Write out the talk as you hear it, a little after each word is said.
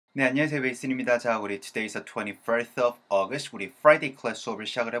네, 안녕하세요. 베이슨입니다. 자, 우리 today's the 21st of August. 우리 Friday class 수업을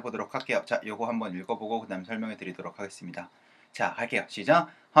시작을 해보도록 할게요. 자, 요거 한번 읽어보고 그 다음 설명해 드리도록 하겠습니다. 자, 할게요. 시작.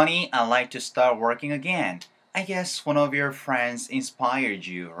 Honey, I'd like to start working again. I guess one of your friends inspired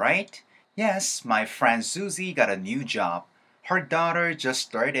you, right? Yes, my friend Susie got a new job. Her daughter just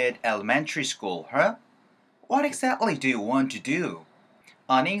started elementary school, huh? What exactly do you want to do?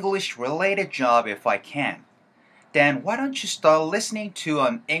 An English-related job if I can. Then why don't you start listening to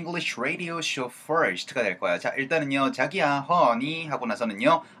an English radio show first가 될 거야. 자, 일단은요. 자기야, honey 하고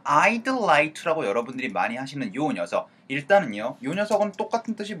나서는요. I'd like to라고 여러분들이 많이 하시는 요 녀석. 일단은요. 요 녀석은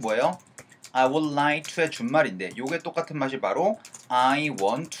똑같은 뜻이 뭐예요? I would like to의 준말인데 요게 똑같은 맛이 바로 I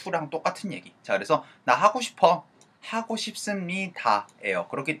want to랑 똑같은 얘기. 자, 그래서 나 하고 싶어. 하고 싶습니다. 예요.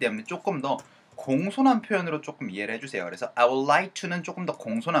 그렇기 때문에 조금 더 공손한 표현으로 조금 이해를 해주세요. 그래서 I would like to는 조금 더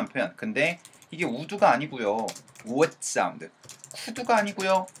공손한 표현. 근데 이게 우드가 아니고요. would sound. could가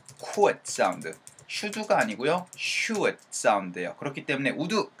아니고요. could sound. should가 아니고요. should sound예요. 그렇기 때문에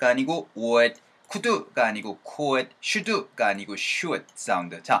would가 아니고 would, could가 아니고 could, should가 아니고 should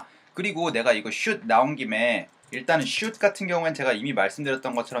sound. 자, 그리고 내가 이거 should 나온 김에 일단은 should 같은 경우엔 제가 이미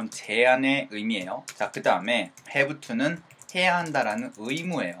말씀드렸던 것처럼 제한의 의미예요. 자, 그 다음에 have to는 해야 한다라는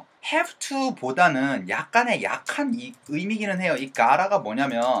의무예요. have to 보다는 약간의 약한 의미기는 해요. 이 gotta가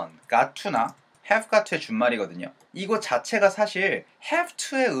뭐냐면 got to나 have got to의 준말이거든요. 이거 자체가 사실 have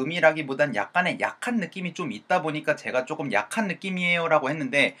to의 의미라기보단 약간의 약한 느낌이 좀 있다 보니까 제가 조금 약한 느낌이에요 라고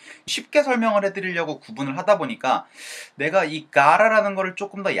했는데 쉽게 설명을 해드리려고 구분을 하다 보니까 내가 이 gotta라는 거를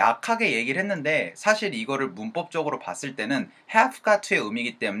조금 더 약하게 얘기를 했는데 사실 이거를 문법적으로 봤을 때는 have got to의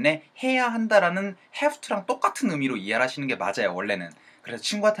의미이기 때문에 해야 한다라는 have to랑 똑같은 의미로 이해를 하시는 게 맞아요, 원래는. 그래서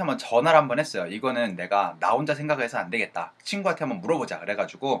친구한테 한번 전화를 한번 했어요. 이거는 내가 나 혼자 생각해서 안 되겠다. 친구한테 한번 물어보자.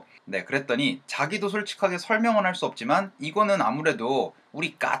 그래가지고 네, 그랬더니 자기도 솔직하게 설명은 할 수 없지만 이거는 아무래도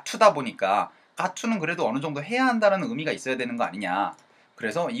우리 까투다 보니까 까투는 그래도 어느 정도 해야 한다는 의미가 있어야 되는 거 아니냐.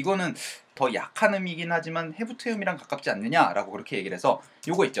 그래서 이거는 더 약한 의미이긴 하지만 해부투의 의미랑 가깝지 않느냐라고 그렇게 얘기를 해서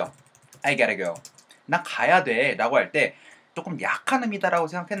요거 있죠. I gotta go. 나 가야 돼 라고 할 때 조금 약한 의미다라고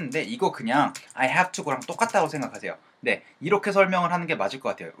생각했는데 이거 그냥 I have to go랑 똑같다고 생각하세요. 네, 이렇게 설명을 하는 게 맞을 것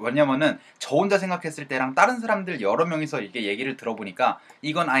같아요. 왜냐면은 저 혼자 생각했을 때랑 다른 사람들 여러 명이서 이게 얘기를 들어보니까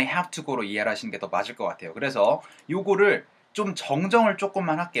이건 I have to go로 이해를 하시는 게 더 맞을 것 같아요. 그래서 요거를 좀 정정을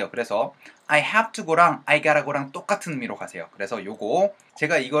조금만 할게요. 그래서 I have to go랑 I gotta go랑 똑같은 의미로 가세요. 그래서 요거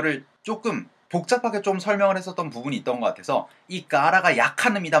제가 이거를 조금 복잡하게 좀 설명을 했었던 부분이 있던 것 같아서 이 gotta가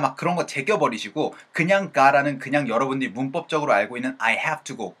약한 의미다 막 그런 거 제껴버리시고 그냥 gotta는 그냥 여러분들이 문법적으로 알고 있는 I have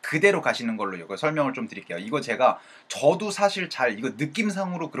to go 그대로 가시는 걸로 이거 설명을 좀 드릴게요. 이거 제가 저도 사실 잘 이거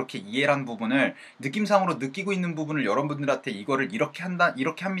느낌상으로 그렇게 이해를 한 부분을 느낌상으로 느끼고 있는 부분을 여러분들한테 이거를 이렇게 한다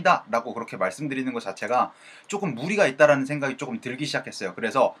이렇게 합니다 라고 그렇게 말씀드리는 것 자체가 조금 무리가 있다라는 생각이 조금 들기 시작했어요.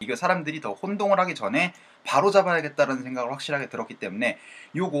 그래서 이거 사람들이 더 혼동을 하기 전에 바로 잡아야겠다라는 생각을 확실하게 들었기 때문에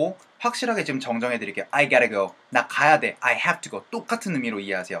요거 확실하게 지금 정정해 드릴게요. I gotta go. 나 가야 돼. I have to go. 똑같은 의미로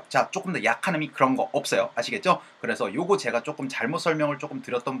이해하세요. 자, 조금 더 약한 의미 그런 거 없어요. 아시겠죠? 그래서 요거 제가 조금 잘못 설명을 조금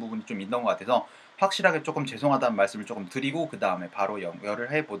드렸던 부분이 좀 있는 것 같아서 확실하게 조금 죄송하다는 말씀을 조금 드리고 그 다음에 바로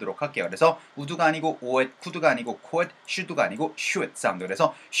연결을 해보도록 할게요. 그래서 would가 아니고 would, could가 아니고 could, should가 아니고 should 사운드.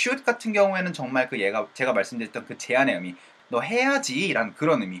 그래서 should 같은 경우에는 정말 그 제가 말씀드렸던 그 제한의 의미 너 해야지 라는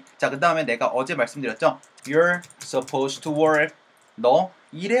그런 의미. 자, 그 다음에 내가 어제 말씀드렸죠. You're supposed to work. 너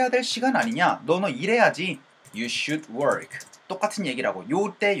일해야 될 시간 아니냐? 너 일해야지. You should work. 똑같은 얘기라고.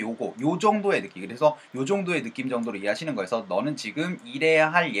 요때 요거. 요 정도의 느낌. 그래서 요 정도의 느낌 정도로 이해하시는 거여서 너는 지금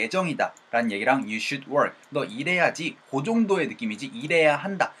일해야 할 예정이다 라는 얘기랑 you should work. 너 일해야지. 그 정도의 느낌이지. 일해야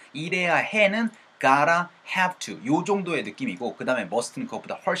한다. 일해야 해는 gotta, have to. 요 정도의 느낌이고 그 다음에 must는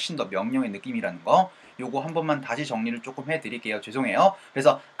그것보다 훨씬 더 명령의 느낌이라는 거. 요거 한 번만 다시 정리를 조금 해드릴게요. 죄송해요.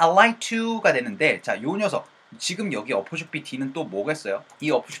 그래서 I like to가 되는데 자, 요 녀석 지금 여기 어포지피 D는 또 뭐겠어요?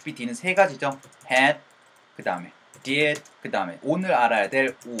 이 어포지피 D는 세 가지죠. had, 그 다음에 did, 그 다음에 오늘 알아야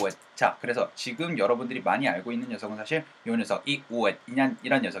될 would. 자, 그래서 지금 여러분들이 많이 알고 있는 녀석은 사실 요 녀석, 이 would 이란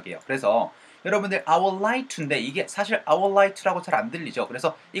녀석이에요. 그래서 여러분들 I would like to인데 이게 사실 I would like to라고 잘 안 들리죠.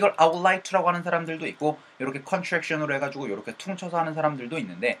 그래서 이걸 I would like to라고 하는 사람들도 있고 이렇게 contraction으로 해가지고 이렇게 퉁쳐서 하는 사람들도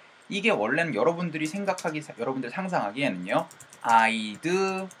있는데 이게 원래는 여러분들이 여러분들 상상하기에는요.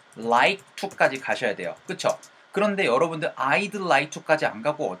 I'd like to까지 가셔야 돼요. 그쵸? 그런데 여러분들 I'd like to까지 안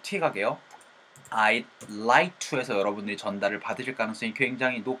가고 어떻게 가게요? I'd like to에서 여러분들이 전달을 받으실 가능성이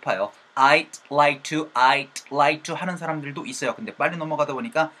굉장히 높아요. I'd like to 하는 사람들도 있어요. 근데 빨리 넘어가다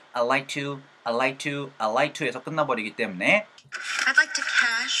보니까 I like to에서 끝나버리기 때문에 I'd like to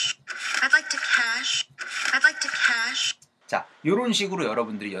cash. 자, 이런 식으로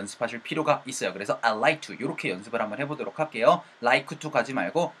여러분들이 연습하실 필요가 있어요. 그래서 I like to 이렇게 연습을 한번 해보도록 할게요. like to 가지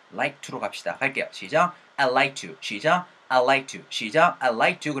말고 like to로 갑시다. 할게요. 시작. I like to. 시작. I like to. 시작. I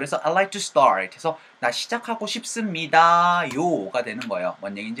like to. 그래서 I like to start 해서 나 시작하고 싶습니다. 요가 되는 거예요.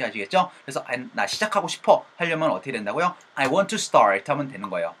 뭔 얘기인지 아시겠죠? 그래서 나 시작하고 싶어 하려면 어떻게 된다고요? I want to start 하면 되는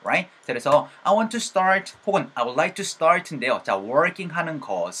거예요. Right? 그래서 I want to start 혹은 I would like to start인데요. 자, working 하는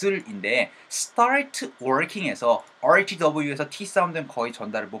것을인데 start working에서 RTW에서 T 사운드는 거의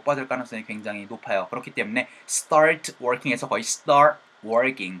전달을 못 받을 가능성이 굉장히 높아요. 그렇기 때문에 start working에서 거의 start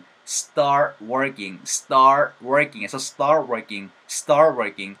working start working, start working에서 start working, start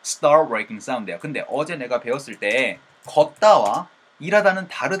working, start working 사운드예요. 근데 어제 내가 배웠을 때 걷다와 일하다는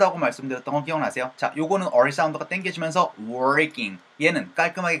다르다고 말씀드렸던 거 기억나세요? 자, 요거는 R 사운드가 땡겨지면서 working, 얘는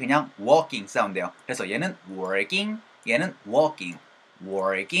깔끔하게 그냥 walking 사운드예요. 그래서 얘는 working, 얘는 walking,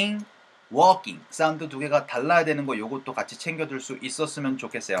 working, walking 사운드 두 개가 달라야 되는 거 요것도 같이 챙겨둘 수 있었으면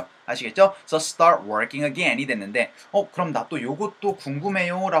좋겠어요. 아시겠죠? So start working again이 됐는데 그럼 나 또 요것도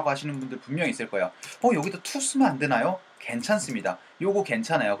궁금해요 라고 하시는 분들 분명히 있을 거예요. 여기다 to 쓰면 안 되나요? 괜찮습니다. 요거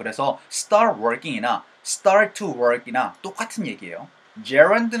괜찮아요. 그래서 start working이나 start to work이나 똑같은 얘기예요.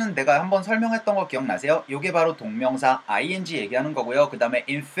 gerund는 내가 한번 설명했던 거 기억나세요? 요게 바로 동명사 ing 얘기하는 거고요. 그 다음에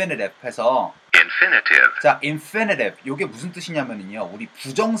infinitive 해서 infinitive. 자, infinitive 요게 무슨 뜻이냐면요, 우리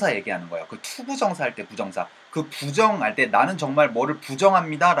부정사 얘기하는 거예요. 그 투부정사 할 때 부정사, 그 부정할 때 나는 정말 뭐를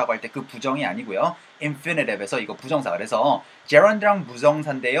부정합니다 라고 할 때 그 부정이 아니고요, infinitive에서 이거 부정사. 그래서 gerund랑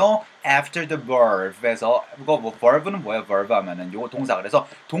부정사인데요, after the verb에서 이거 뭐 verb는 뭐예요? verb 하면은 요거 동사. 그래서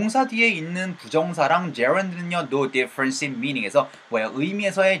동사 뒤에 있는 부정사랑 gerund는요 no difference in meaning에서 뭐예요?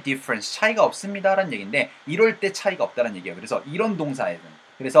 의미에서의 difference 차이가 없습니다 라는 얘기인데 이럴 때 차이가 없다는 얘기예요. 그래서 이런 동사에는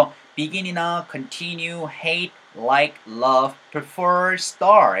그래서 begin이나 continue, hate, like, love, prefer,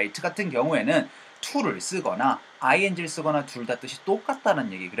 start 같은 경우에는 to를 쓰거나 ing를 쓰거나 둘 다 뜻이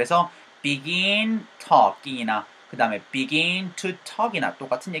똑같다는 얘기. 그래서 begin talking이나 그 다음에 begin to talk이나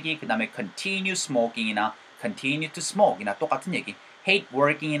똑같은 얘기. 그 다음에 continue smoking이나 continue to smoke이나 똑같은 얘기. hate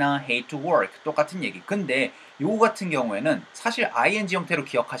working이나 hate to work 똑같은 얘기. 근데 요거 같은 경우에는 사실 ing 형태로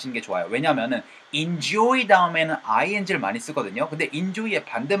기억하시는 게 좋아요. 왜냐면은 enjoy 다음에는 ing를 많이 쓰거든요. 근데 enjoy의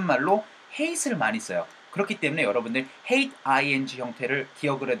반대말로 hate를 많이 써요. 그렇기 때문에 여러분들 hate ing 형태를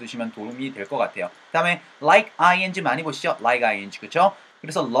기억을 해두시면 도움이 될 것 같아요. 그 다음에 like ing 많이 보시죠? like ing 그쵸?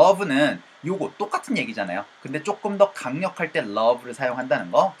 그래서 love는 요거 똑같은 얘기잖아요. 근데 조금 더 강력할 때 love를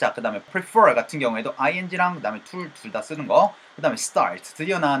사용한다는 거. 자, 그 다음에 prefer 같은 경우에도 ing랑 그 다음에 둘 다 쓰는 거. 그 다음에 start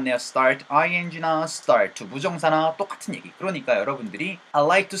드디어 나왔네요. start ing나 start to 부정사나 똑같은 얘기. 그러니까 여러분들이 I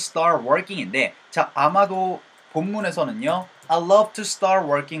like to start working인데 자, 아마도 본문에서는요 I love to start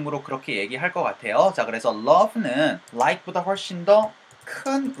working으로 그렇게 얘기할 것 같아요. 자, 그래서 love는 like보다 훨씬 더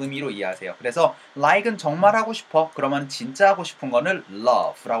큰 의미로 이해하세요. 그래서 like은 정말 하고 싶어. 그러면 진짜 하고 싶은 거는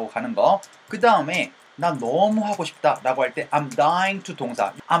love라고 하는 거. 그 다음에 나 너무 하고 싶다 라고 할 때 I'm dying to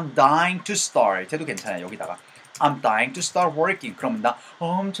동사, I'm dying to start 해도 괜찮아요. 여기다가 I'm dying to start working. 그러면 나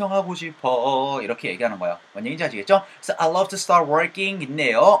엄청 하고 싶어 이렇게 얘기하는 거예요. 뭔 얘기인지 아시겠죠? 그래서 I love to start working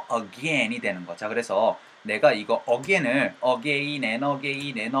있네요. again이 되는 거. 자, 그래서 내가 이거 again을 again and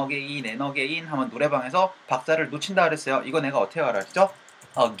again and again and again 하면 노래방에서 박자를 놓친다 그랬어요. 이거 내가 어떻게 알았죠?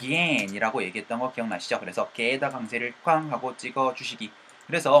 again이라고 얘기했던 거 기억나시죠? 그래서 게에다 강세를 쾅 하고 찍어주시기.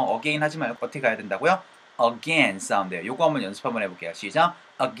 그래서 again 하지 말고 어떻게 가야 된다고요? again 사운드예요. 요거 한번 연습 한번 해볼게요. 시작.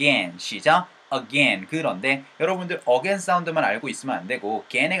 again. 시작. again. 그런데 여러분들 again 사운드만 알고 있으면 안 되고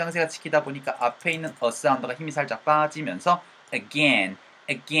again의 강세가 찍히다 보니까 앞에 있는 a 사운드가 힘이 살짝 빠지면서 again,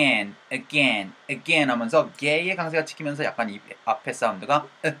 again, again, again 하면서 게의 강세가 찍히면서 약간 이 앞에 사운드가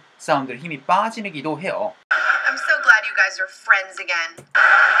사운드를 힘이 빠지기도 해요. I'm so glad you guys are friends again.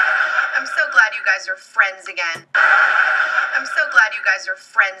 I'm so glad you guys are friends again. I'm so glad you guys are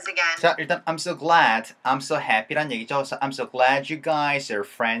friends again. 자, 일단 I'm so glad, I'm so happy란 얘기죠. 그래서 I'm so glad you guys are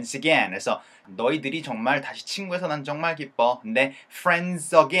friends again. 그래서 너희들이 정말 다시 친구해서 난 정말 기뻐. 근데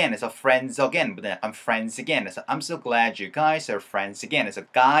friends again 에서 friends again 보다 약간 friends again 그래서 I'm so glad you guys are friends again 그래서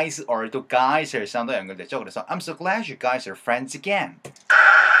guys or 또 guys 을 사운드가 연결됐죠. 그래서 I'm so glad you guys are friends again.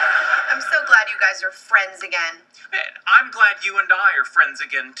 I'm so glad you guys are friends again. And I'm glad you and I are friends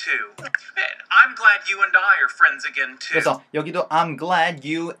again too. And I'm glad you and I are friends again too. 그래서 여기도 I'm glad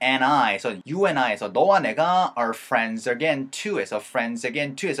you and I에서 you and I에서 너와 내가 are friends again too에서 friends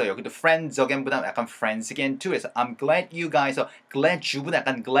again too에서 여기도 friends again보다 약간 friends again too에서 I'm glad you guys에서 glad you보다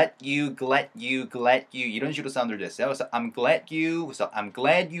약간 glad you, glad you, glad you 이런 식으로 사운드를 냈어요. 그래서 I'm glad you, 그래서 I'm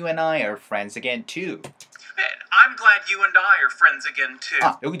glad you and I are friends again too. And I'm glad you and I are friends again too.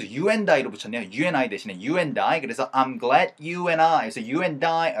 아, 여기도 you and I로 붙였네요. you and I 대신에 you and I. 그래서 I'm glad you and I. 그래서 you and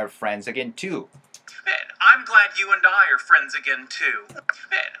I are friends again too. And I'm glad you and I are friends again too.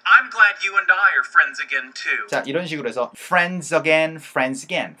 Man, I'm glad you and I are friends again too. 자, 이런 식으로 해서 friends again, friends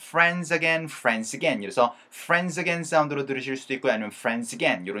again, friends again, friends again. 이래서 friends again 사운드로 들으실 수도 있고 아니면 friends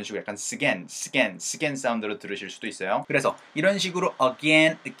again 이런 식으로 약간 sgen, sgen, sgen 사운드로 들으실 수도 있어요. 그래서 이런 식으로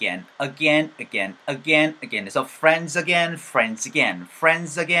again, again, again, again, again, again. 그래서 friends again, friends again,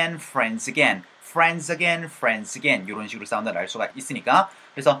 friends again, friends again. friends again, friends again 이런 식으로 사운드를 날 수가 있으니까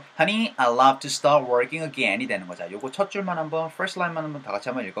그래서 honey, I love to start working again이 되는 거죠. 요거 첫 줄만 한번 first line만 한번 다 같이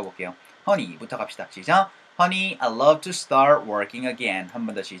한번 읽어볼게요. honey부터 갑시다. 시작. honey, I love to start working again. 한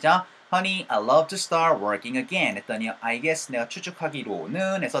번 더 시작. honey, I love to start working again 했더니 I guess 내가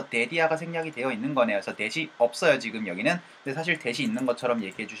추측하기로는 해서 대디아가 생략이 되어 있는 거네요. 그래서 대시 없어요 지금 여기는. 근데 사실 대시 있는 것처럼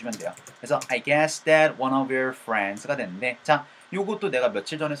얘기해 주시면 돼요. 그래서 I guess that one of your friends가 됐는데 자 요것도 내가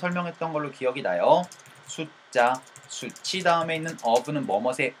며칠 전에 설명했던 걸로 기억이 나요. 숫자, 수치 다음에 있는 of는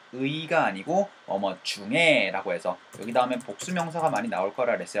뭐뭇의 의가 아니고 뭐뭇 중에 라고 해서 여기 다음에 복수명사가 많이 나올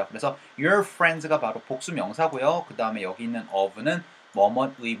거라 그랬어요. 그래서 your friends가 바로 복수명사고요. 그 다음에 여기 있는 of는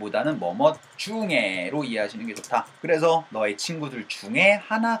뭐뭇의보다는 뭐뭇 중에로 이해하시는 게 좋다. 그래서 너의 친구들 중에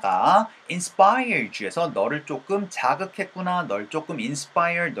하나가 inspired you에서 너를 조금 자극했구나, 널 조금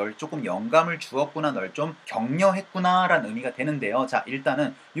inspire, 널 조금 영감을 주었구나, 널 좀 격려했구나 라는 의미가 되는데요. 자,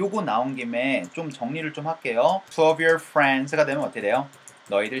 일단은 요거 나온 김에 좀 정리를 좀 할게요. Two of your friends가 되면 어떻게 돼요?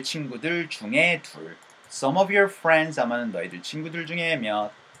 너희들 친구들 중에 둘. Some of your friends 하면은 너희들 친구들 중에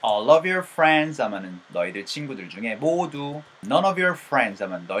몇. All of your friends 하면은 너희들 친구들 중에 모두. None of your friends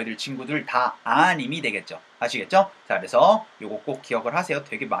하면 너희들 친구들 다 아님이 되겠죠. 아시겠죠? 자, 그래서 요거 꼭 기억을 하세요.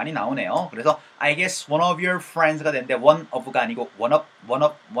 되게 많이 나오네요. 그래서 I guess one of your friends가 되는데 one of가 아니고 one of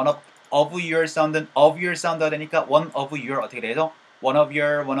your 사운드는 of your 사운드가 되니까 one of your 어떻게 돼서 one of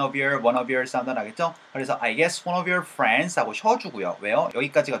your 사운드 나겠죠? 그래서 I guess one of your friends 하고 쉬어주고요. 왜요?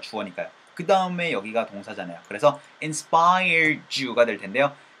 여기까지가 주어니까요. 그 다음에 여기가 동사잖아요. 그래서 inspired you가 될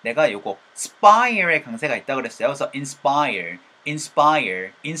텐데요. 내가 요거 spire의 강세가 있다고 그랬어요. 그래서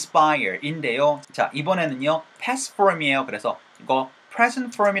inspire인데요. 자, 이번에는요 past form이에요. 그래서 이거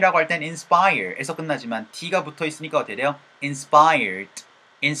present form이라고 할 땐 inspire에서 끝나지만 D가 붙어 있으니까 어떻게 돼요?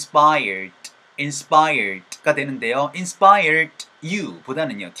 inspired가 되는데요. inspired you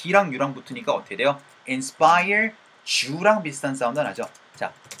보다는요 D랑 U랑 붙으니까 어떻게 돼요? inspire you랑 비슷한 사운드 나죠.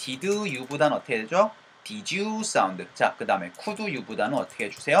 자, did you보다는 어떻게 되죠? did you 사운드. 자, 그 다음에 could you보다는 어떻게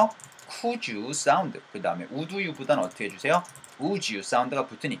해주세요? could you 사운드. 그 다음에 would you보다는 어떻게 해주세요? would you 사운드가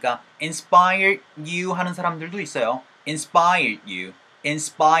붙으니까 inspire you 하는 사람들도 있어요. inspire you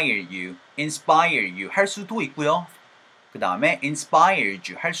할 수도 있고요. 그 다음에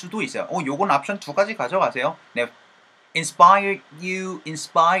inspired you 할 수도 있어요. 요건 옵션 두 가지 가져가세요. 네, inspired you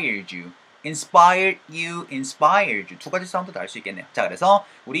두 가지 사운드 날 수 있겠네요. 자, 그래서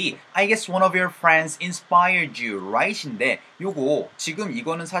우리 I guess one of your friends inspired you right인데 요거 지금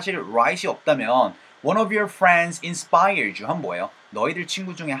이거는 사실 right이 없다면 one of your friends inspired you 하면 뭐예요? 너희들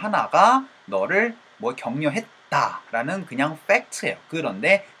친구 중에 하나가 너를 뭐 격려했다 라는 그냥 팩트예요.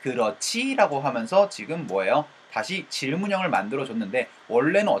 그런데 그렇지라고 하면서 지금 뭐예요? 다시 질문형을 만들어 줬는데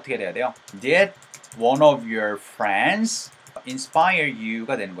원래는 어떻게 돼야 돼요? Did one of your friends inspire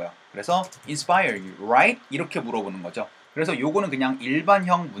you가 되는 거예요. 그래서 inspire you, right? 이렇게 물어보는 거죠. 그래서 요거는 그냥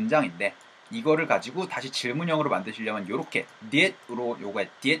일반형 문장인데 이거를 가지고 다시 질문형으로 만드시려면 요렇게 did으로 요거에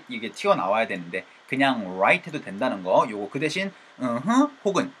did 이게 튀어나와야 되는데 그냥 right 해도 된다는 거. 요거 그 대신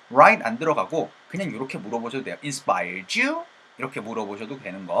혹은 right 안 들어가고 그냥 요렇게 물어보셔도 돼요. inspired you? 이렇게 물어보셔도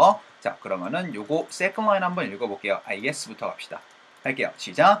되는 거. 자, 그러면은 요거 second line 한번 읽어볼게요. I guess부터 갑시다. 할게요.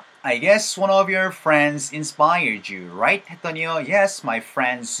 시작. I guess one of your friends inspired you, right? 했더니요. Yes, my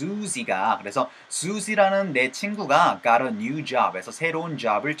friend Susie가. 그래서 Susie라는 내 친구가 got a new job에서 새로운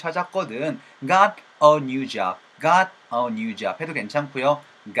job을 찾았거든. got a new job 해도 괜찮고요.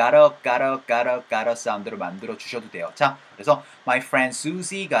 got a 사운드로 만들어 주셔도 돼요. 자, 그래서 my friend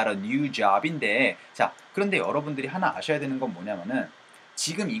Susie got a new job인데 자, 그런데 여러분들이 하나 아셔야 되는 건 뭐냐면은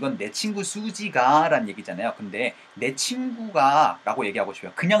지금 이건 내 친구 수지가 라는 얘기잖아요. 근데 내 친구가 라고 얘기하고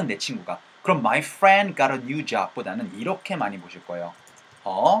싶어요. 그냥 내 친구가. 그럼 my friend got a new job 보다는 이렇게 많이 보실 거예요.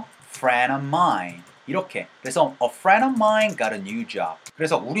 A friend of mine 이렇게. 그래서 a friend of mine got a new job.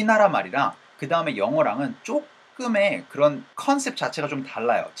 그래서 우리나라 말이랑 그 다음에 영어랑은 조금의 그런 컨셉 자체가 좀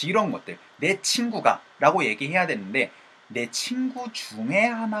달라요. 이런 것들. 내 친구가 라고 얘기해야 되는데 내 친구 중에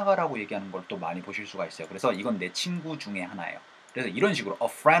하나가 라고 얘기하는 걸 또 많이 보실 수가 있어요. 그래서 이건 내 친구 중에 하나예요. 그래서 이런 식으로 a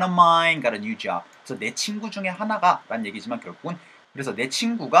friend of mine got a new job. 그래서 내 친구 중에 하나가 라는 얘기지만 결국은 그래서 내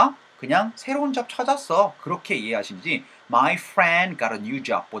친구가 그냥 새로운 잡 찾았어. 그렇게 이해하시는지 my friend got a new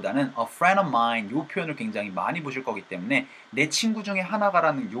job 보다는 a friend of mine 요 표현을 굉장히 많이 보실 거기 때문에 내 친구 중에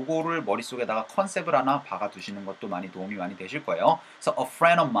하나가라는 요거를 머릿속에다가 컨셉을 하나 박아두시는 것도 많이 도움이 많이 되실 거예요. 그래서 a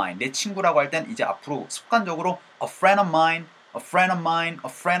friend of mine 내 친구라고 할 땐 이제 앞으로 습관적으로 a friend of mine, a friend of mine,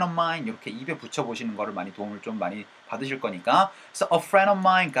 a friend of mine 이렇게 입에 붙여보시는 거를 많이 도움을 좀 많이 받으실 거니까 그래서 a friend of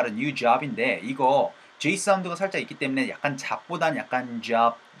mine got a new job인데 이거 J 사운드가 살짝 있기 때문에 약간 잡보단 약간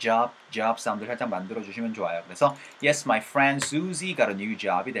job 사운드 살짝 만들어주시면 좋아요. 그래서 Yes, my friend Susie got a new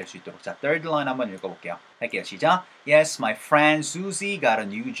job이 될 수 있도록 자, third line 한번 읽어볼게요. 할게요. 시작. Yes, my friend Susie got a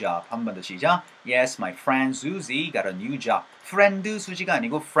new job. 한 번 더 시작. Yes, my friend Susie got a new job. friend 수지가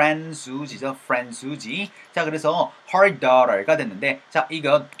아니고 friend Susie죠. friend Susie. 자, 그래서 her daughter가 됐는데 자,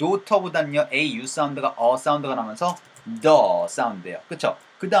 이거 daughter보다는요 AU 사운드가 사운드가 나면서 the 사운드예요. 그쵸?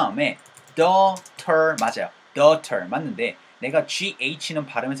 그 다음에 daughter 맞아요. daughter 맞는데 내가 GH는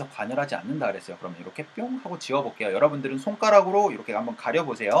발음에서 관여하지 않는다 그랬어요. 그러면 이렇게 뿅 하고 지워볼게요. 여러분들은 손가락으로 이렇게 한번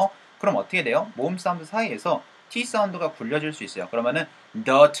가려보세요. 그럼 어떻게 돼요? 모음 사운드 사이에서 T 사운드가 굴려질 수 있어요. 그러면은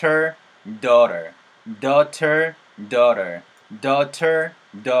daughter, daughter, daughter, daughter, daughter,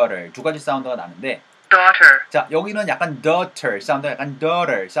 daughter 두 가지 사운드가 나는데 daughter, 자, 여기는 약간 daughter 사운드가 약간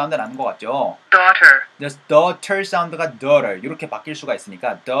daughter 사운드 나는 것 같죠? daughter, daughter 사운드가 daughter 이렇게 바뀔 수가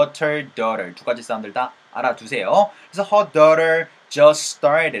있으니까 daughter, daughter 두 가지 사운드를 다 알아두세요. 그래서 her daughter just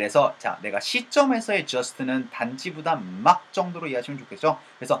started 해서 자, 내가 시점에서의 just는 단지보다 막 정도로 이해하시면 좋겠죠?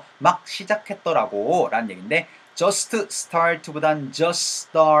 그래서 막 시작했더라고 라는 얘기인데 just start보단 just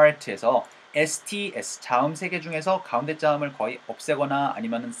start 해서 STS 자음 세 개 중에서 가운데 자음을 거의 없애거나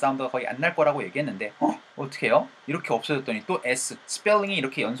아니면 사운드가 거의 안 날 거라고 얘기했는데 어떻게 해요? 이렇게 없어졌더니 또 S 스펠링이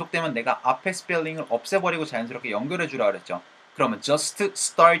이렇게 연속되면 내가 앞에 스펠링을 없애버리고 자연스럽게 연결해 주라 그랬죠. 그러면 just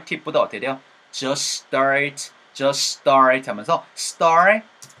started보다 어떻게 돼요? just start 하면서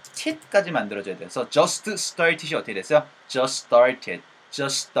started까지 만들어져야 돼요. 그래서 just started이 어떻게 됐어요? just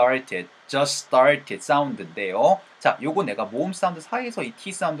started 사운드인데요. 자, 요거 내가 모음 사운드 사이에서 이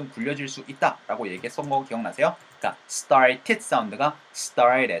T 사운드는 굴려질 수 있다라고 얘기했던 거 기억나세요? 그러니까 started 사운드가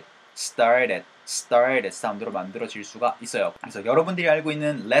started 사운드로 만들어질 수가 있어요. 그래서 여러분들이 알고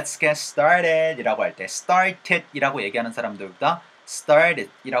있는 let's get started 이라고 할 때 started 이라고 얘기하는 사람들보다 started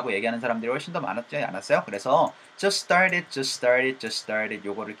이라고 얘기하는 사람들이 훨씬 더 많았지 않았어요? 그래서 just started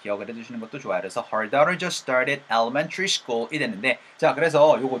요거를 기억을 해주시는 것도 좋아요. 그래서 her daughter just started elementary school 이 됐는데 자,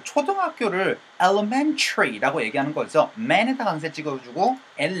 그래서 요거 초등학교를 elementary라고 얘기하는 거죠. man에다 강세 찍어주고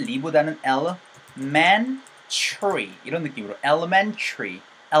L보다는 elementary 이런 느낌으로 elementary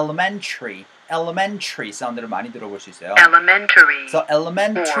사운드를 많이 들어볼 수 있어요. elementary, 그래서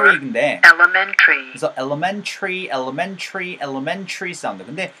elementary인데 elementary, 그래서 elementary 사운드.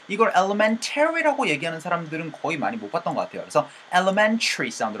 근데 이걸 elementary라고 얘기하는 사람들은 거의 많이 못 봤던 것 같아요. 그래서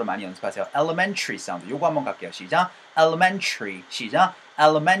elementary 사운드로 많이 연습하세요. elementary 사운드. 요거 한번 갈게요. 시작. elementary. 시작.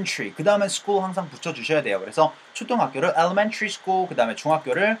 elementary. 그 다음에 school 항상 붙여주셔야 돼요. 그래서 초등학교를 elementary school, 그 다음에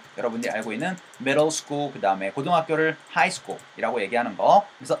중학교를 여러분들이 알고 있는 middle school, 그 다음에 고등학교를 high school 이라고 얘기하는 거.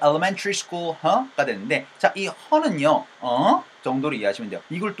 그래서 elementary school, 가 됐는데 자, 이 허는요, 정도로 이해하시면 돼요.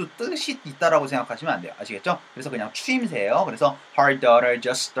 이걸 또 뜻이 있다라고 생각하시면 안 돼요. 아시겠죠? 그래서 그냥 추임새예요. 그래서 her daughter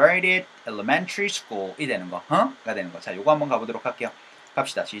just started elementary school 이 되는 거, 가 되는 거. 자, 요거 한번 가보도록 할게요.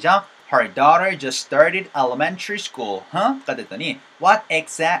 갑시다. 시작. Her daughter just started elementary school. 가 됐더니 what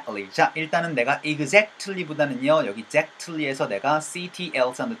exactly? 자, 일단은 내가 exactly보다는요. 여기 exactly에서 내가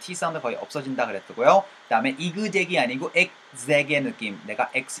CTL 사운드, T 사운드 거의 없어진다 그랬고요. 그 다음에 exactly 아니고 exact의 느낌. 내가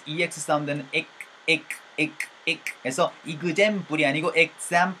EX 사운드는 그래서 example이 아니고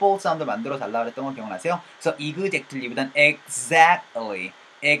example 사운드 만들어 달라 그랬던 거 기억나세요? 그래서 exactly보단 exactly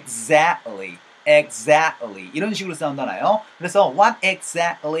이런 식으로 사운드 나요. 그래서 what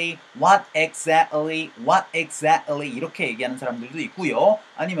exactly 이렇게 얘기하는 사람들도 있고요.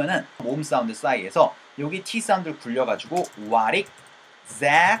 아니면은 모음 사운드 사이에서 여기 T 사운드를 굴려가지고 what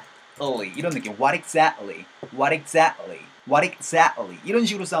exactly 이런 느낌 what exactly 이런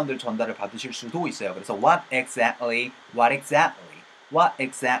식으로 사운드를 전달을 받으실 수도 있어요. 그래서 what exactly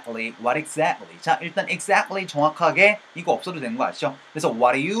자, 일단 exactly 정확하게 이거 없어도 되는 거 아시죠? 그래서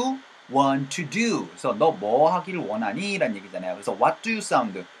what do you want to do. 그래서 너 뭐 하기를 원하니? 라는 얘기잖아요. 그래서 what do you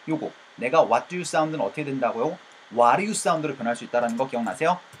sound 요거 내가 what do you sound는 어떻게 된다고요? what do you sound로 변할 수 있다는 거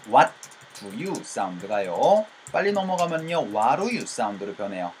기억나세요? what do you sound가요. 빨리 넘어가면요 what do you sound로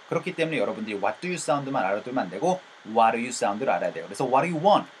변해요. 그렇기 때문에 여러분들이 what do you sound만 알아두면 안 되고 what do you sound를 알아야 돼요. 그래서 what do you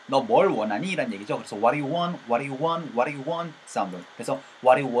want? 너 뭘 원하니? 라는 얘기죠. 그래서 what do you want sound. 그래서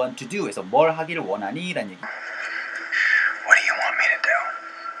what do you want to do? 해서 뭘 하기를 원하니? 라는 얘기. What do you want me to do?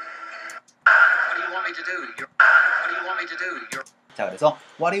 What do you want me to do? What do you want me to do? 자, 그래서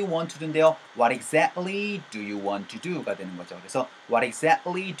what do you want to do인데요. What exactly do you want to do가 되는 거죠. 그래서 what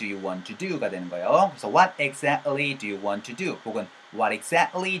exactly do you want to do가 되는 거예요. 그래서 what exactly do you want to do 혹은 what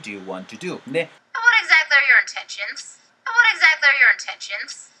exactly do you want to do. 근데 What exactly are your intentions? What exactly are your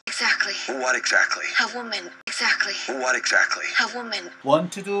intentions? Exactly. What exactly? A woman. Exactly. What exactly? A woman.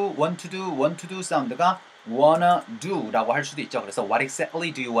 want to do, want to do, want to do 사운드가 wanna do라고 할 수도 있죠. 그래서 what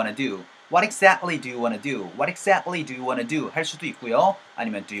exactly do you wanna do? What exactly do you wanna do? What exactly do you wanna do? 할 수도 있고요.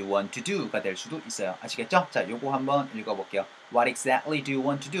 아니면 do you want to do가 될 수도 있어요. 아시겠죠? 자, 요거 한번 읽어볼게요. What exactly do you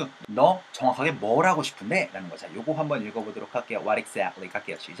want to do? 너 정확하게 뭘 하고 싶은데? 라는 거. 자, 요거 한번 읽어보도록 할게요. What exactly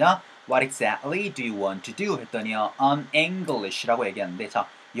갈게요. 시작. What exactly do you want to do? 했더니요. English라고 얘기하는데 자,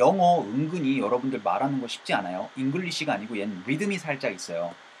 영어 은근히 여러분들 말하는 거 쉽지 않아요. English가 아니고 얘는 리듬이 살짝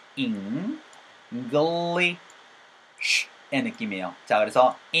있어요. English의 느낌이에요. 자,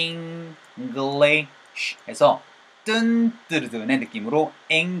 그래서 English 해서 뜬뜨르든의 느낌으로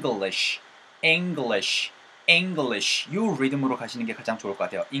English, English, English 이 리듬으로 가시는 게 가장 좋을 것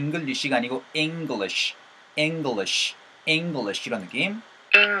같아요. English가 아니고 English, English, English 이런 느낌.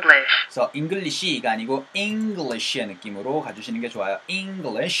 English. 그래서 English가 아니고 English의 느낌으로 가주시는 게 좋아요.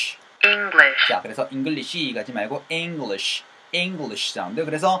 English. English. 자, 그래서 English 가지 말고 English, English 사운드.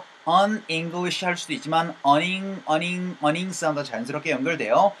 그래서 un-English 할 수도 있지만 un-ing 사운드 자연스럽게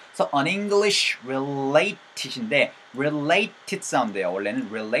연결돼요. 그래서 un-English related인데 related 사운드예요. 원래는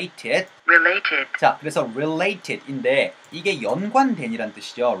related. Related. 자, 그래서 related인데 이게 연관된이란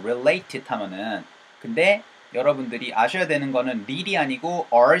뜻이죠. related 하면은. 근데 여러분들이 아셔야 되는 거는 릴이 아니고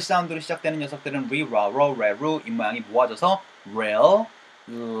r 사운드로 시작되는 녀석들은 리, 라, 러, 레, 루 이 모양이 모아져서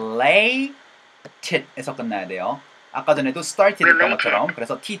related에서 끝나야 돼요. 아까 전에도 started 했던 것처럼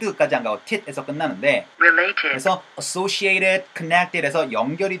그래서 tid까지 안 가고 tit에서 끝나는데 Related. 그래서 associated, connected에서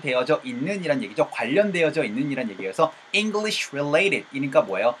연결이 되어져 있는 이란 얘기죠. 관련되어져 있는 이란 얘기여서 English related 이니까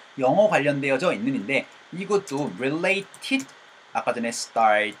뭐예요? 영어 관련되어져 있는인데 이것도 related 아까 전에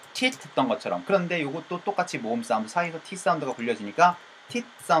started 했던 것처럼 그런데 이것도 똑같이 모음 사운드 사이에서 t 사운드가 굴려지니까 t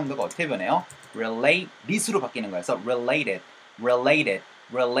사운드가 어떻게 변해요? related로 바뀌는 거예요. 그래서 related, related,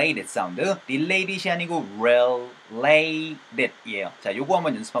 related 사운드 related이 아니고 related이에요. 자, 요거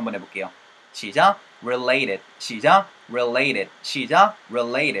한번 연습 한번 해볼게요. 시작, related, 시작, related, 시작,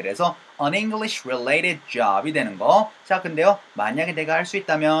 related 해서 an English related job이 되는 거. 자, 근데요 만약에 내가 할 수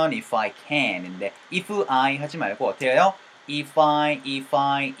있다면 if I can 인데 if I 하지 말고 어떻게 해요? if I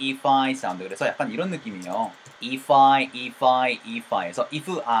사운드. 그래서 약간 이런 느낌이에요. if I 해서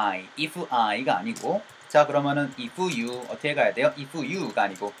if I가 아니고 자, 그러면은 if you 어떻게 가야 돼요? if you가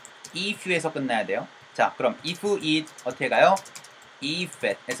아니고 if you에서 끝나야 돼요. 자, 그럼 if it 어떻게 가요? if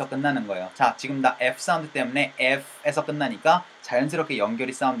it에서 끝나는 거예요. 자, 지금 다 F 사운드 때문에 F에서 끝나니까 자연스럽게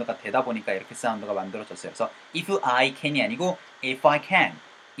연결이 사운드가 되다 보니까 이렇게 사운드가 만들어졌어요. 그래서 if I can이 아니고 if I can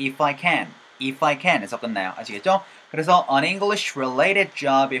해서 끝나요. 아시겠죠? 그래서 an English related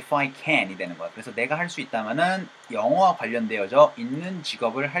job if I can이 되는 거예요. 그래서 내가 할 수 있다면은 영어와 관련되어져 있는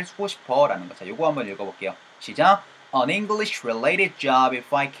직업을 하고 싶어 라는 거. 자, 요거 한번 읽어볼게요. 시작. An English related job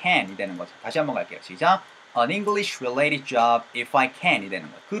if I can이 되는 거죠. 다시 한번 갈게요. 시작. An English related job if I can이 되는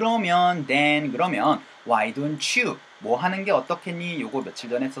거예요. 그러면 why don't you 뭐 하는 게 어떻겠니? 요거 며칠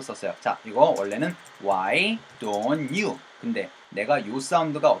전에 썼었어요. 자, 이거 원래는 why don't you 근데 내가 요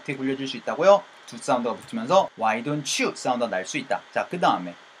사운드가 어떻게 굴려줄 수 있다고요? 두 사운드가 붙으면서 why don't you 사운드가 날 수 있다. 자, 그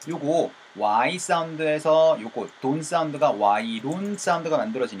다음에 요거 y 사운드에서 요거 don't 사운드가 y don't 사운드가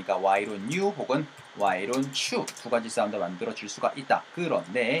만들어지니까 why don't you 혹은 why don't you 두 가지 사운드가 만들어질 수가 있다.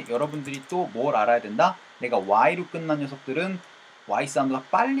 그런데 여러분들이 또 뭘 알아야 된다? 내가 y로 끝난 녀석들은 y 사운드가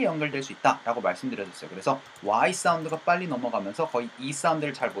빨리 연결될 수 있다 라고 말씀드렸어요. 그래서 y 사운드가 빨리 넘어가면서 거의 이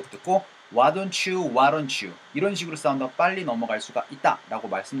사운드를 잘 못 듣고 why don't you 이런 식으로 사운드가 빨리 넘어갈 수가 있다 라고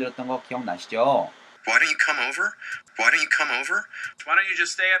말씀드렸던 거 기억나시죠? Why don't you come over? Why don't you come over? Why don't you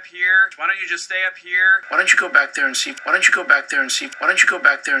just stay up here? Why don't you just stay up here? Why don't you go back there and see? Why don't you go back there and see? Why don't you go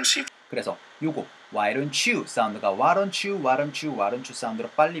back there and see? 그래서 요거 why don't you 사운드가 why don't you 사운드로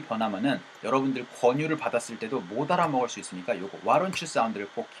빨리 변하면은 여러분들 권유를 받았을 때도 못 알아먹을 수 있으니까 요거 why don't you 사운드를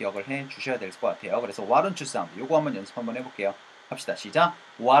꼭 기억을 해 주셔야 될 것 같아요. 그래서 why don't you 사운드 요거 한번 연습 한번 해볼게요. 합시다. 시작.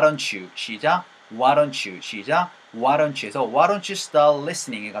 Why don't you 시작. Why don't you 시작. Why don't you 해서 Why don't you start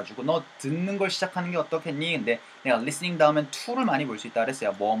listening 해가지고 너 듣는 걸 시작하는 게 어떻겠니? 근데 내가 listening 다음엔 to를 많이 볼 수 있다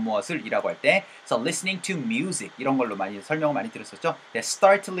그랬어요. 무엇을 이라고 할 때. 그래서 listening to music 이런 걸로 많이 설명을 많이 들었었죠. 네,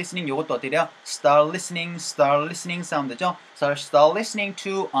 start listening 요것도 어떻게 돼요? start listening 사운드죠. So start listening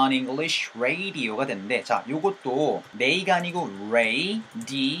to an English radio가 됐는데 자, 요것도 네이가 아니고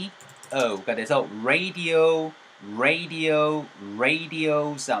radio가 돼서 radio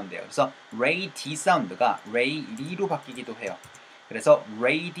사운드예요. 그래서 ray D 사운드가 ray 리로 바뀌기도 해요. 그래서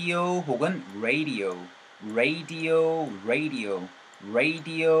radio 혹은 radio, radio, radio,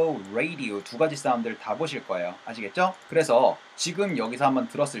 radio, radio 두 가지 사운드를 다 보실 거예요. 아시겠죠? 그래서 지금 여기서 한번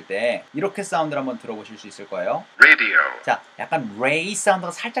들었을 때 이렇게 사운드를 한번 들어보실 수 있을 거예요. radio, 자, 약간 ray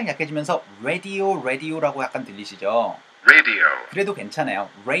사운드가 살짝 약해지면서 radio, radio라고 약간 들리시죠? radio, 그래도 괜찮아요.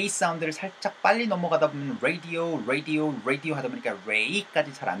 ray 사운드를 살짝 빨리 넘어가다 보면 radio, radio, radio 하다 보니까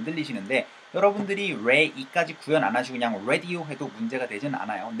ray까지 잘 안 들리시는데 여러분들이 ray까지 구현 안 하시고 그냥 radio 해도 문제가 되진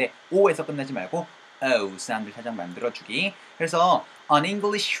않아요. 근데 o에서 끝나지 말고 o 사운드를 살짝 만들어주기. 그래서 an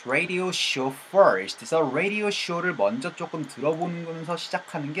English radio show first. 그래서 radio show를 먼저 조금 들어보면서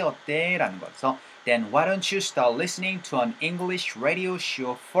시작하는 게 어때? 라는 거죠. Then why don't you start listening to an English radio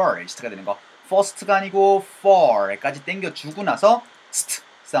show first가 되는 거. first가 아니고 for까지 땡겨주고 나서 st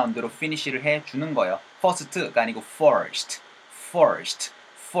사운드로 finish를 해주는 거예요. first가 아니고 first, first,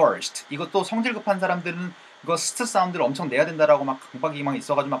 first. 이것도 성질 급한 사람들은 이거 st 사운드를 엄청 내야 된다라고 막 강박이 막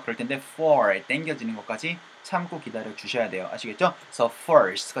있어가지고 막 그럴 텐데 for 땡겨지는 것까지 참고 기다려 주셔야 돼요. 아시겠죠? So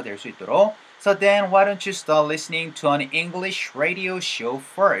first가 될 수 있도록. So then why don't you start listening to an English radio show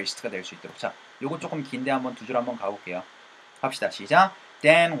first가 될 수 있도록. 자, 요거 조금 긴데 한번 두 줄 한번 가볼게요. 합시다. 시작.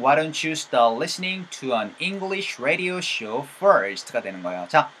 Then why don't you start listening to an English radio show first가 되는 거예요.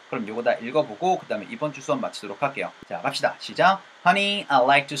 자, 그럼 요거 다 읽어보고 그 다음에 이번 주 수업 마치도록 할게요. 자, 갑시다. 시작. Honey, I'd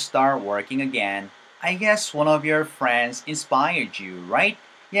like to start working again. I guess one of your friends inspired you, right?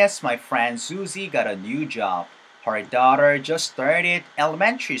 Yes, my friend Susie got a new job. Her daughter just started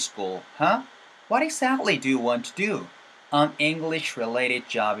elementary school. Huh? What exactly do you want to do? An English-related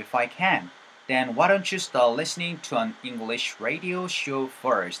job if I can. Then why don't you start listening to an English radio show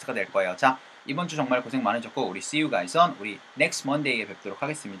first가 될 거예요. 자, 이번 주 정말 고생 많으셨고 우리 see you guys on 우리 next Monday에 뵙도록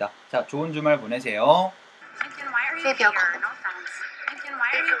하겠습니다. 자, 좋은 주말 보내세요. Baby, I'll call.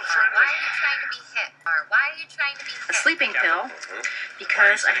 Why are you trying to be hip? Or why are you trying to be hip? A sleeping pill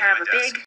because I have a big